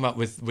he came up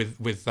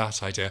with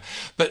that idea.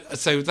 But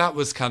so that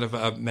was kind of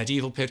a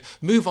medieval period.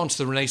 Move on to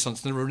the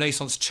Renaissance, and the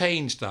Renaissance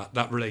changed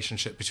that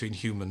relationship between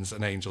humans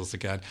and angels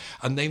again,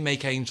 and they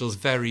make angels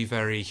very,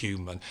 very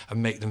human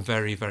and make them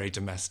very, very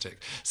domestic.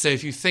 So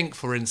if you think,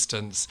 for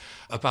instance,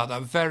 about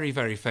that very,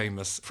 very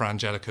famous Fra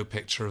Angelico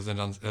picture of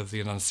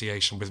the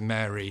Annunciation with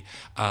Mary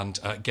and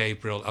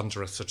Gabriel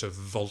under a sort of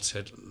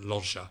vaulted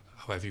loggia,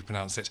 however you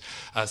pronounce it,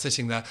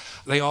 sitting there.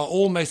 They are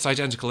almost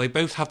identical. They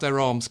both have their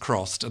arms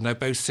crossed and they're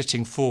both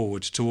sitting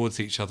forward towards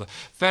each other.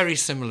 Very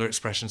similar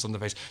expressions on the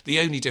face. The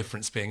only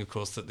difference being, of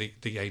course, that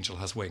the angel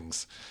has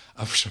wings,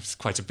 which is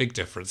quite a big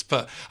difference.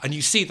 And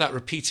you see that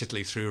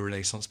repeatedly through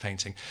Renaissance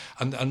painting.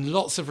 And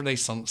lots of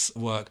Renaissance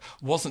work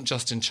wasn't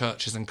just in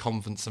churches and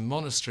convents and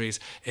monasteries.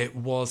 It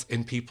was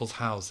in people's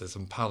houses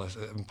and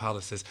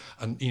palaces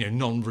and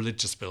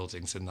non-religious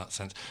buildings in that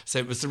sense. So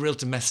it was the real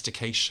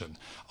domestication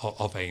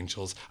of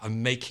angels and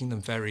making them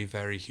very,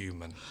 very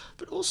human.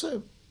 But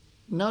also,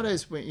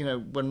 nowadays,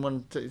 when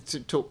one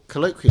talk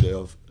colloquially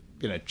of,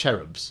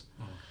 cherubs,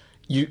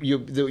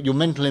 your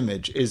mental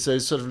image is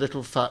those sort of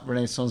little fat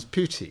Renaissance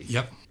putti.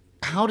 Yep.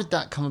 How did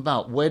that come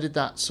about? Where did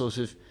that sort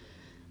of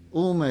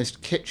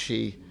almost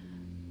kitschy,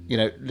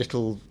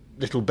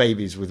 little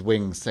babies with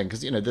wings thing?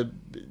 Because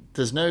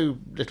there's no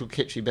little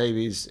kitschy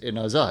babies in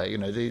Isaiah.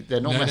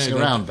 They're not messing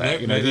around there.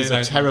 These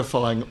are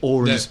terrifying,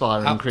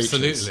 awe-inspiring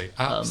creatures.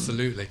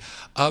 Absolutely.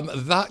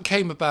 That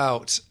came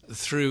about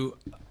through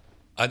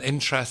an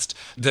interest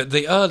that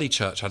the early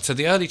church had. So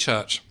the early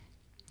church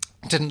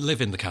didn't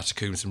live in the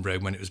catacombs in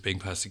Rome when it was being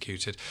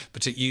persecuted,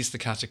 but it used the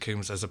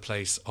catacombs as a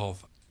place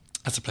of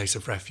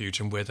refuge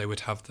and where they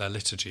would have their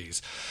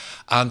liturgies.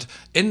 And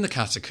in the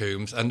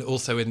catacombs and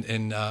also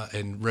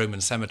in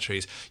Roman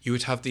cemeteries, you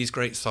would have these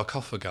great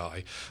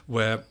sarcophagi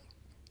where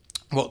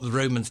what the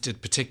Romans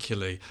did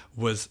particularly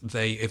was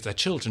if their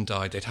children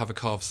died, they'd have a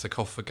carved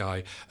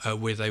sarcophagi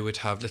where they would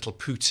have little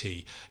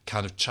putti,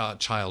 kind of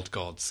child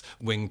gods,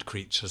 winged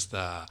creatures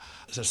there.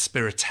 So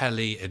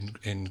spiritelli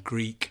in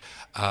Greek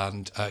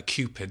and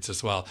cupids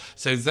as well.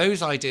 So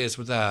those ideas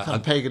were there. Kind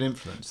of pagan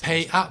influence.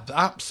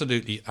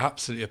 Absolutely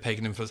a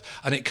pagan influence.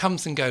 And it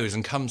comes and goes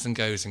in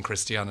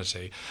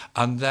Christianity.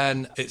 And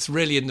then it's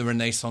really in the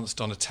Renaissance,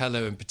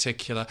 Donatello in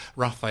particular,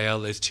 Raphael,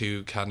 those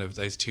two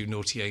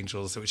naughty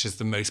angels, which is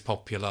the most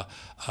popular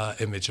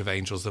image of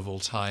angels of all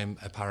time,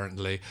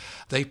 apparently.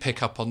 They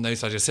pick up on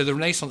those ideas. So the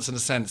Renaissance, in a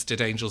sense,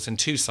 did angels in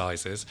two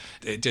sizes.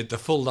 It did the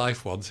full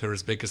life ones, who are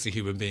as big as the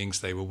human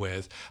beings they were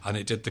with, and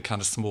it did the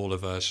kind of smaller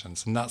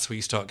versions. And that's where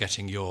you start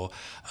getting your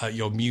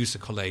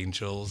musical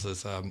angels.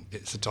 As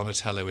it's a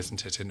Donatello,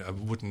 isn't it, in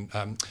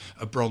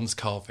a bronze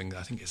carving,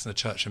 I think it's in a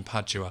church in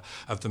Padua,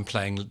 of them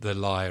playing the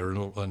lyre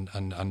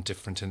and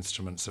different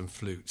instruments and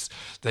flutes.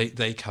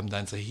 They come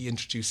then, so he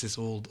introduces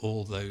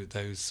all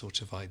those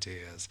sort of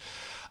ideas.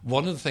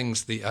 One of the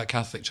things the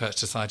Catholic Church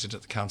decided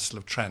at the Council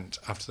of Trent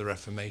after the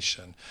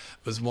Reformation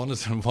was one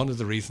of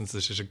the reasons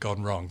that it had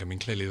gone wrong. I mean,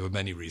 clearly there were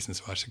many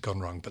reasons why it had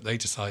gone wrong, but they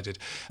decided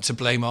to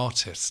blame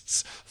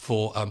artists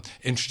for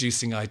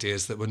introducing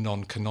ideas that were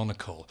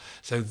non-canonical.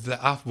 So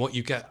what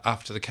you get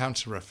after the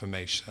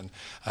Counter-Reformation,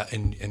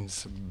 in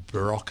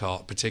Baroque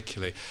art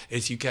particularly,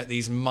 is you get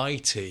these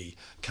mighty,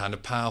 kind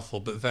of powerful,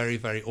 but very,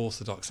 very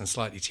orthodox and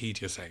slightly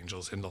tedious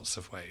angels in lots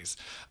of ways,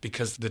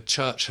 because the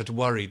Church had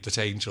worried that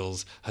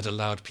angels had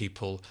allowed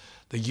people,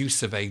 the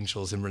use of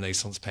angels in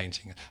Renaissance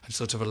painting had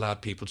sort of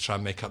allowed people to try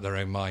and make up their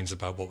own minds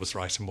about what was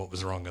right and what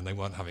was wrong, and they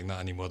weren't having that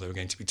anymore. They were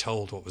going to be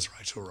told what was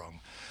right or wrong,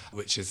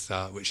 which is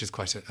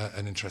quite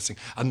an interesting.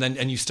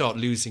 And you start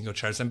losing your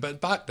cherubs, but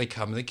back they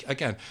come,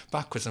 again,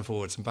 backwards and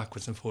forwards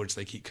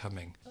they keep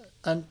coming.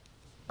 And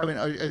I mean,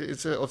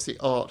 it's obviously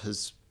art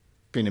has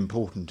been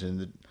important in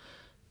the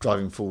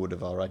driving forward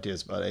of our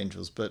ideas about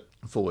angels, but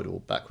forward or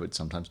backward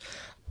sometimes.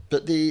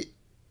 But there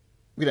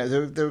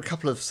are a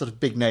couple of sort of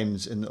big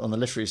names on the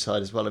literary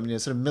side as well. I mean,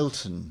 sort of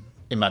Milton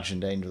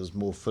imagined angels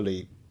more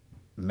fully,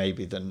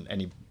 maybe, than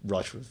any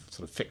writer of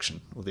sort of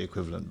fiction or the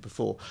equivalent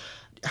before.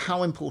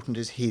 How important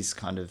is his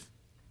kind of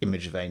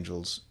image of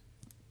angels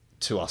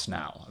to us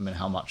now? I mean,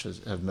 how much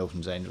have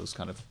Milton's angels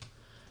kind of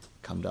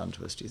come down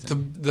to us, do you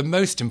think? The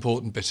most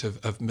important bit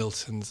of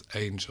Milton's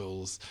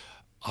angels,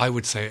 I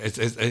would say,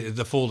 is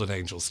the fallen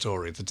angel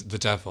story, the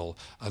devil,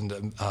 and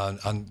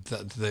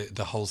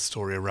the whole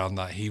story around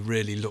that. He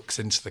really looks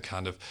into the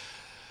kind of,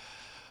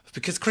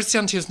 because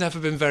Christianity has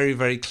never been very,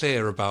 very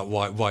clear about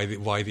why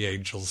the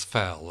angels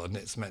fell, and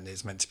it's meant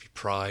to be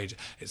pride,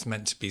 it's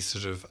meant to be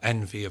sort of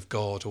envy of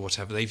God or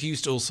whatever. They've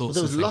used all sorts.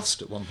 There was of things.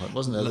 lust at one point,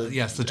 wasn't there?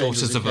 Yes, the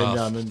daughters of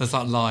earth. There's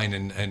that line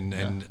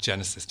in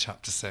Genesis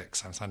chapter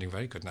 6. I'm sounding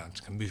very good now.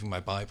 I'm moving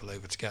my Bible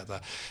over to get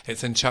there.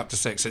 It's in chapter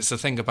 6. It's the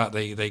thing about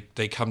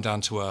they come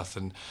down to earth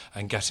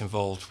and get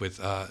involved with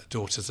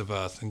daughters of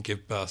earth and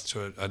give birth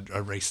to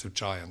a race of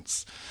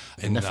giants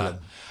in that.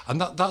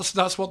 And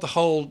that's what the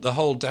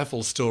whole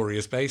devil story story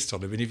is based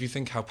on. I mean, if you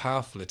think how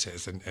powerful it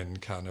is in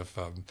kind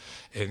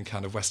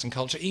of Western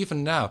culture,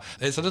 even now,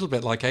 it's a little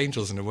bit like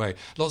angels in a way.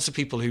 Lots of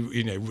people who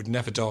would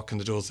never darken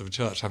the doors of a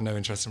church, have no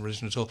interest in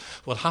religion at all,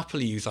 will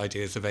happily use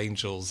ideas of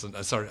angels and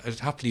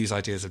happily use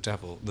ideas of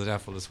the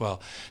devil as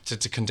well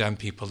to condemn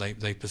people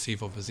they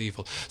perceive of as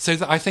evil. So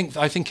that I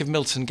think if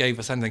Milton gave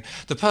us anything,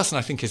 the person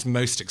I think is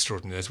most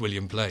extraordinary is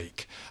William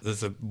Blake.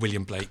 There's a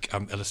William Blake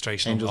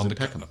illustration Angels on the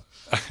Peckham.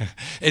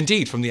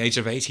 Indeed, from the age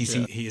of 8,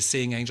 he is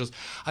seeing angels,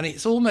 and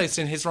it's almost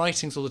in his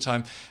writings all the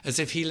time as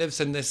if he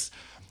lives in this.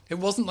 It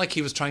wasn't like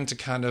he was trying to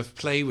kind of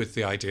play with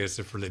the ideas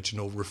of religion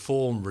or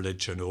reform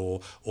religion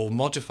or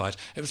modify it.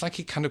 It was like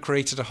he kind of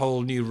created a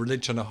whole new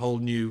religion, a whole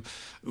new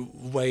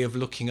way of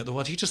looking at the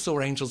world. He just saw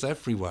angels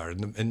everywhere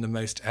in the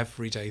most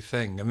everyday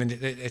thing. I mean,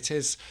 it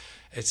is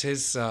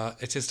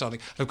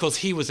startling. And of course,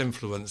 he was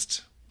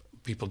influenced.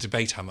 People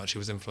debate how much he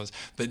was influenced,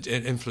 but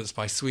influenced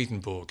by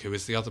Swedenborg, who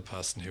is the other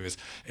person who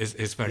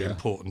is very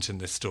important in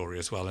this story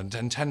as well,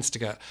 and tends to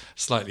get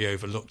slightly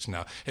overlooked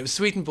now. It was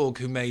Swedenborg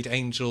who made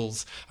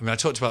angels. I mean, I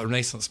talked about the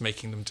Renaissance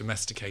making them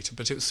domesticated,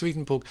 but it was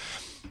Swedenborg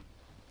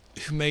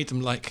who made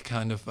them like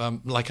kind of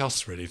like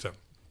us, really,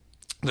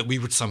 that we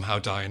would somehow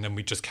die and then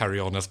we'd just carry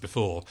on as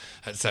before,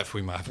 except for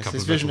we might have a couple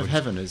of... His vision of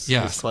heaven is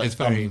quite... It's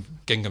very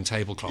gingham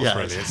tablecloth,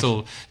 really. It's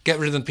all, get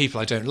rid of the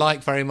people I don't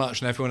like very much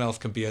and everyone else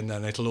can be in there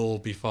and it'll all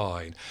be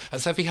fine.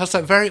 Except he has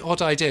that very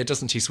odd idea,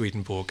 doesn't he,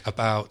 Swedenborg,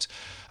 about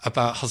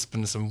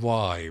husbands and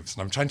wives.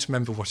 And I'm trying to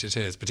remember what it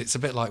is, but it's a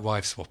bit like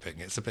wife swapping.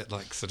 It's a bit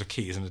like sort of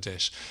keys in a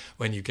dish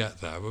when you get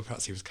there. Well,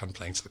 perhaps he was kind of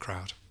playing to the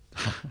crowd.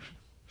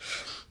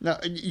 Now,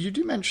 you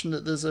do mention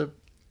that there's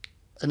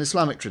an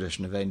Islamic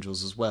tradition of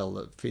angels as well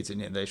that feeds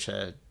in it. They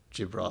share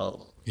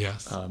Jibril.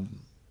 Yes.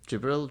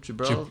 Jibril.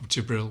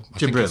 I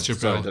think it's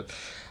Jibril.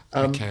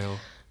 Raphael.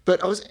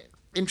 But I was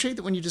intrigued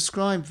that when you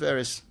describe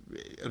various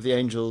of the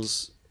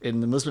angels in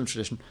the Muslim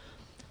tradition,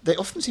 they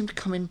often seem to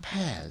come in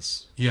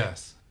pairs.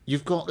 Yes.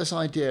 You've got this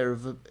idea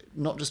of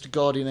not just a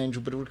guardian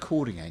angel, but a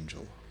recording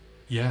angel.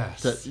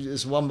 Yes. That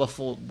there's one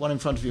in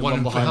front of you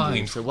and one behind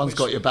you. So one's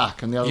got your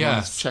back and the other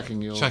one's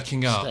checking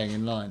up, staying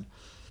in line.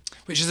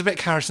 Which is a bit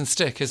carrot and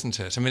stick, isn't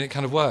it? I mean, it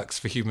kind of works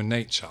for human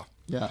nature.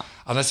 Yeah.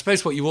 And I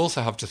suppose what you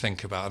also have to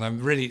think about,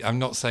 and I'm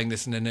not saying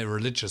this in an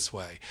irreligious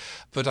way,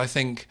 but I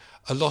think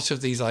a lot of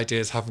these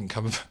ideas haven't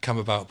come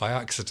about by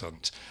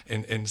accident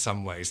in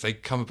some ways. They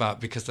come about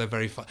because they're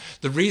very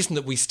the reason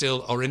that we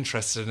still are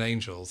interested in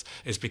angels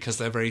is because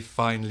they're very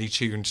finely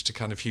tuned to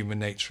kind of human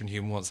nature and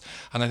human wants.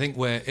 And I think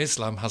where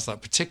Islam has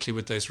that, particularly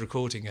with those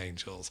recording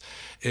angels,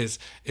 is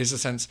a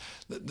sense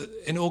that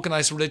in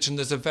organised religion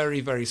there's a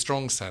very, very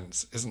strong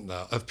sense, isn't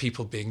there, of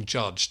people being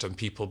judged and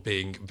people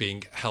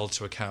being held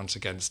to account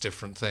against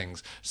different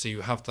things. So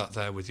you have that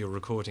there with your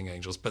recording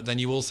angels, but then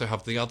you also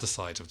have the other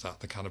side of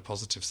that, the kind of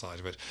positive side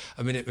of it.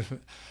 I mean,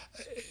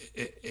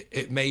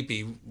 it may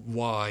be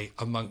why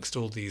amongst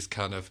all these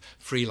kind of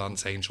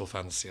freelance angel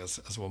fanciers,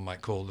 as one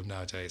might call them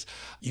nowadays,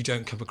 you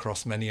don't come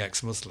across many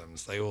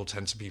ex-Muslims. They all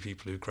tend to be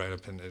people who've grown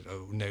up in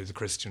know the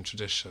Christian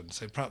tradition.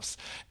 So perhaps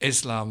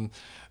Islam,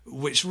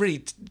 which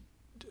really...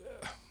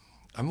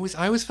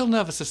 I always feel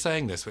nervous of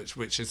saying this,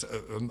 which is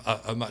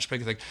a much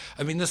bigger thing.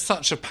 I mean, there's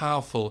such a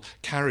powerful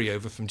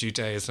carryover from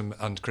Judaism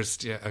and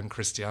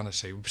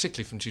Christianity,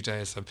 particularly from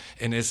Judaism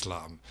in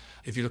Islam.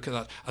 If you look at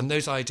that, and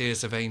those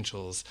ideas of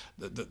angels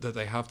that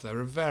they have there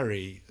are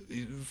very,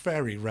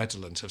 very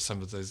redolent of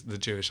some of the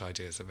Jewish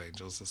ideas of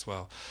angels as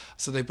well.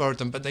 So they borrowed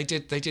them, but they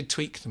did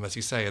tweak them, as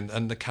you say,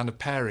 and the kind of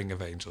pairing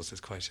of angels is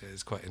quite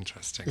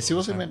interesting. Yes, you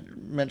also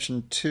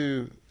mentioned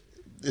two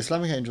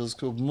Islamic angels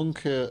called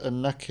Munkar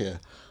and Nakir,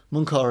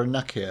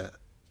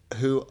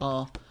 who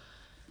are,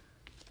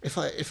 if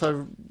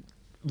I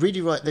read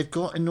you right, they've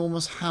got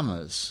enormous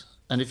hammers,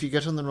 and if you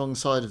get on the wrong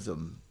side of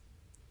them,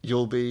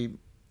 you'll be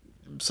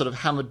sort of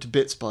hammered to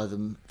bits by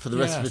them for the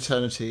rest of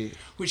eternity,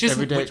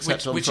 every day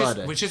except on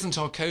Friday. Which isn't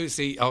our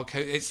cozy.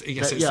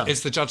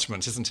 It's the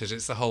judgment, isn't it?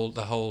 It's the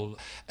whole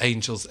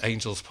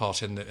angels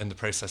part in the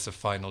process of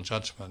final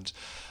judgment.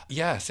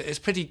 Yes, it is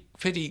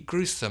pretty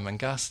gruesome and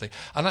ghastly.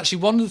 And actually,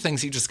 one of the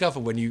things you discover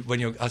when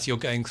you're as you're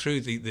going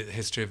through the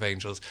history of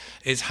angels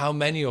is how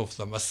many of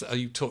them are.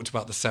 You talked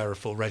about the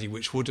seraph already,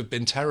 which would have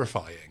been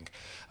terrifying.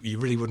 You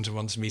really wouldn't have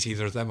wanted to meet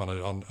either of them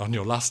on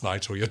your last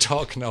night or your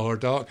dark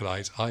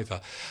night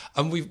either.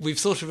 And we've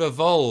sort of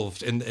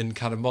evolved in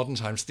kind of modern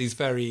times to these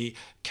very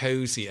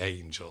cosy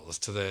angels,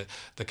 to the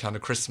kind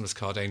of Christmas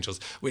card angels,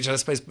 which I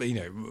suppose,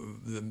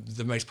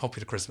 the most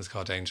popular Christmas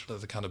card angel are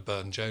the kind of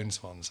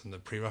Burne-Jones ones and the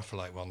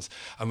pre-Raphaelite ones.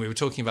 And we were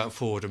talking about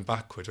forward and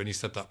backward. When you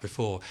said that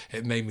before,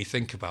 it made me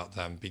think about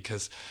them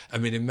because, I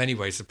mean, in many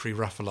ways, the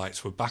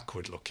pre-Raphaelites were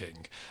backward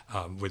looking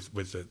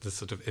with the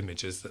sort of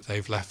images that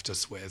they've left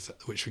us with,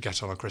 which we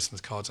get on our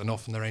Christmas cards, and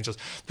often they're angels.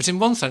 But in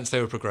one sense,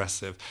 they were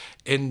progressive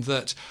in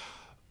that,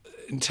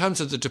 in terms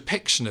of the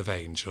depiction of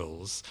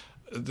angels,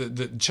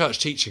 the church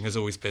teaching has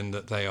always been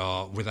that they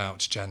are without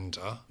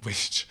gender,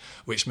 which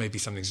may be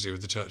something to do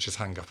with the church's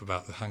hang-ups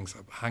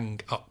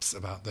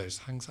about those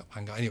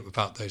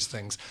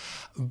things.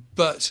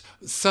 But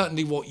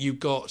certainly what you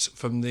got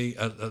from the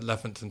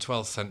 11th and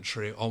 12th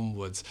century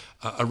onwards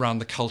around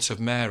the cult of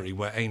Mary,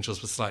 where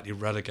angels were slightly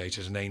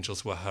relegated and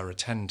angels were her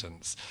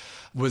attendants,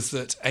 was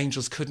that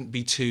angels couldn't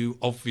be too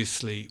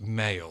obviously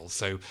male.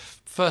 So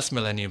first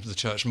millennium of the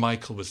church,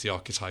 Michael was the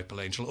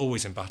archetypal angel,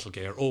 always in battle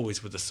gear,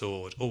 always with a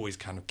sword, always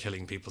kind of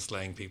killing people,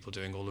 slaying people,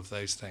 doing all of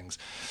those things.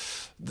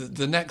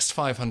 The next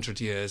 500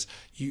 years,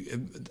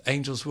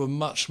 angels were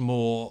much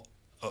more,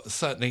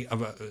 certainly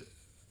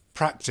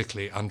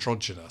practically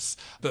androgynous.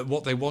 But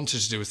what they wanted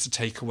to do was to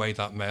take away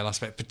that male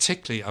aspect,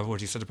 particularly, I've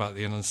already said about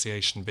the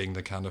Annunciation being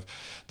the kind of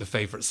the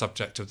favourite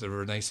subject of the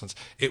Renaissance.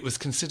 It was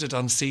considered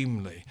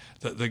unseemly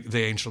that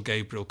the angel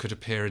Gabriel could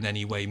appear in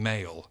any way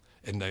male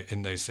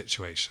in those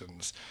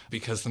situations,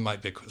 because there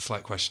might be a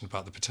slight question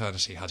about the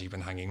paternity had he been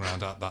hanging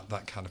around at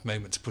that kind of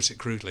moment, to put it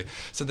crudely.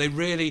 So they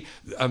really,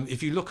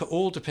 if you look at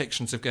all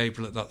depictions of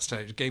Gabriel at that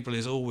stage, Gabriel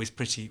is always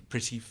pretty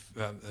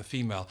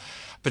female,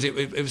 but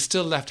it was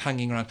still left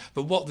hanging around.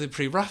 But what the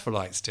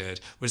pre-Raphaelites did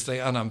was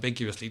they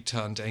unambiguously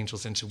turned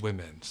angels into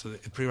women. So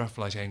the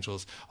pre-Raphaelite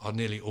angels are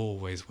nearly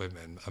always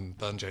women.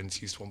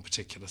 Burne-Jones used one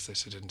particular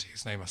sitter, didn't he,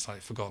 whose name I've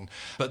slightly forgotten.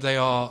 But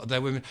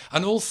they're women.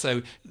 And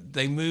also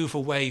they move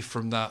away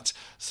from that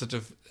sort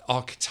of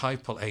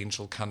archetypal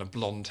angel, kind of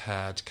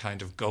blonde-haired,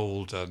 kind of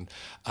golden,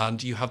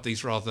 and you have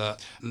these rather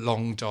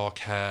long,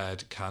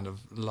 dark-haired, kind of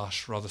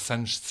lush, rather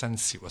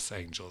sensuous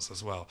angels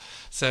as well.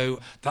 So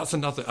that's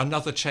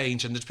another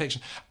change in the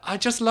depiction. I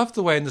just love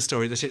the way in the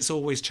story that it's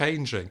always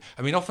changing.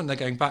 I mean, often they're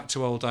going back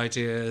to old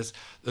ideas.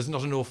 There's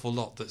not an awful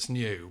lot that's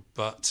new,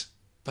 but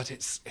it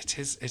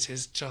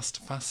is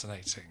just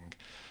fascinating.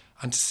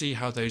 And to see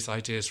how those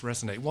ideas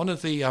resonate. One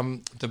of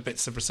the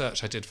bits of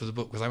research I did for the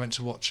book was I went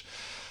to watch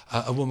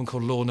a woman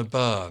called Lorna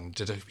Byrne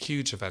did a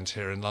huge event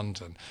here in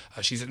London.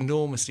 She's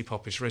enormously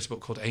popular. She wrote a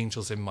book called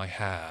Angels in My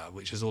Hair,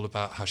 which is all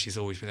about how she's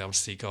always been able to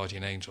see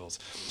guardian angels.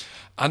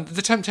 And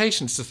the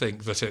temptation is to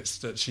think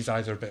that she's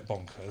either a bit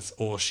bonkers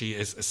or she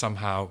is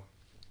somehow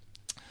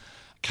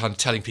kind of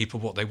telling people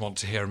what they want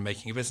to hear and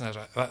making a business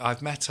out of it.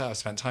 I've met her, I've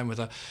spent time with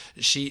her.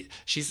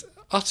 She's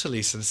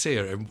utterly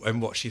sincere in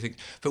what she thinks.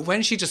 But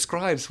when she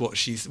describes what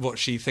she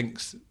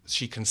thinks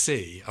she can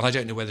see, and I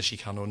don't know whether she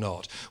can or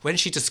not, when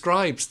she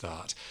describes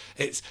that,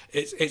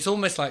 it's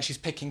almost like she's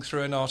picking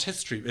through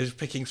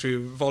picking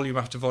through volume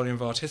after volume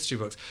of art history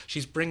books.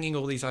 She's bringing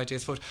all these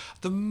ideas forward.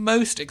 The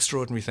most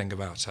extraordinary thing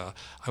about her,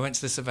 I went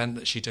to this event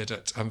that she did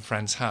at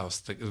Friend's House,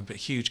 the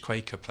huge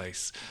Quaker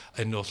place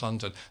in North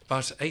London,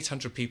 about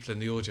 800 people in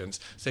the audience.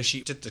 So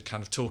she did the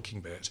kind of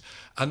talking bit.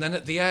 And then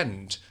at the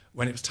end,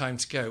 when it was time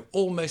to go,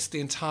 almost the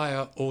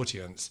entire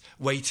audience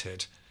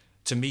waited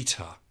to meet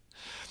her.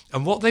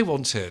 And what they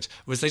wanted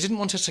was, they didn't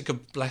want her to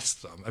bless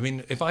them. I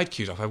mean, if I'd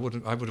queued up, I would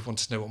have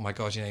wanted to know what my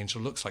guardian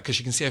angel looks like, because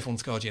you can see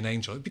everyone's guardian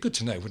angel. It'd be good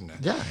to know, wouldn't it?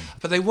 Yeah.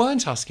 But they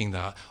weren't asking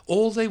that.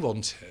 All they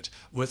wanted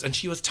was, and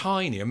she was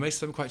tiny, and most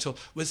of them quite tall,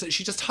 was that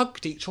she just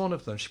hugged each one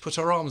of them. She put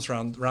her arms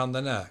round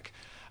their neck.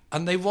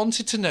 And they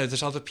wanted to know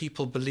that other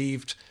people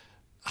believed,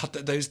 had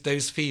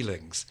those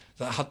feelings,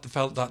 that had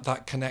felt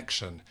that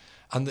connection,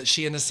 and that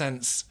she, in a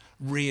sense,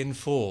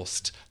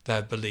 reinforced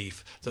their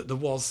belief that there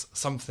was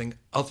something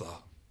other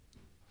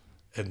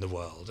in the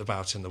world,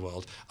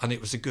 and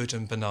it was a good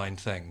and benign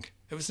thing.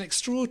 It was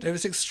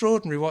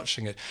extraordinary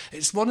watching it.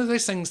 It's one of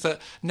those things that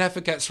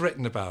never gets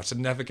written about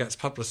and never gets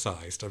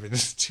publicised. I mean,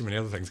 there's too many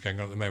other things going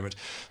on at the moment,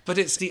 but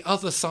it's the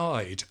other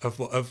side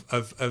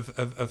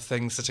of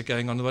things that are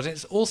going on in the world. And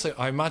it's also,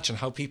 I imagine,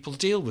 how people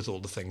deal with all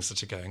the things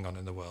that are going on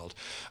in the world.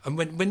 And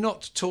when we're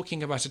not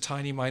talking about a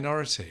tiny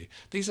minority,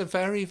 these are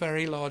very,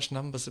 very large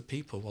numbers of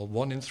people. Well,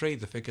 1 in 3,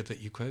 the figure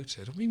that you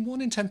quoted. I mean, 1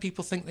 in 10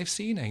 people think they've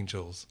seen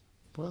angels.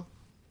 Well,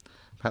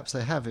 perhaps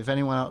they have. If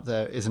anyone out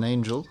there is an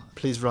angel,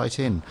 please write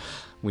in.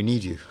 We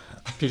need you.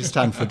 Peter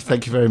Stanford,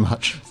 thank you very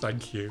much.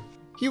 Thank you.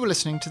 You were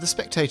listening to the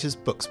Spectator's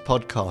Books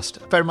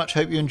podcast. I very much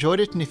hope you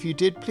enjoyed it, and if you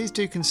did, please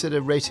do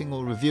consider rating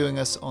or reviewing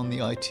us on the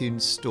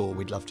iTunes store.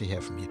 We'd love to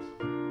hear from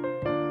you.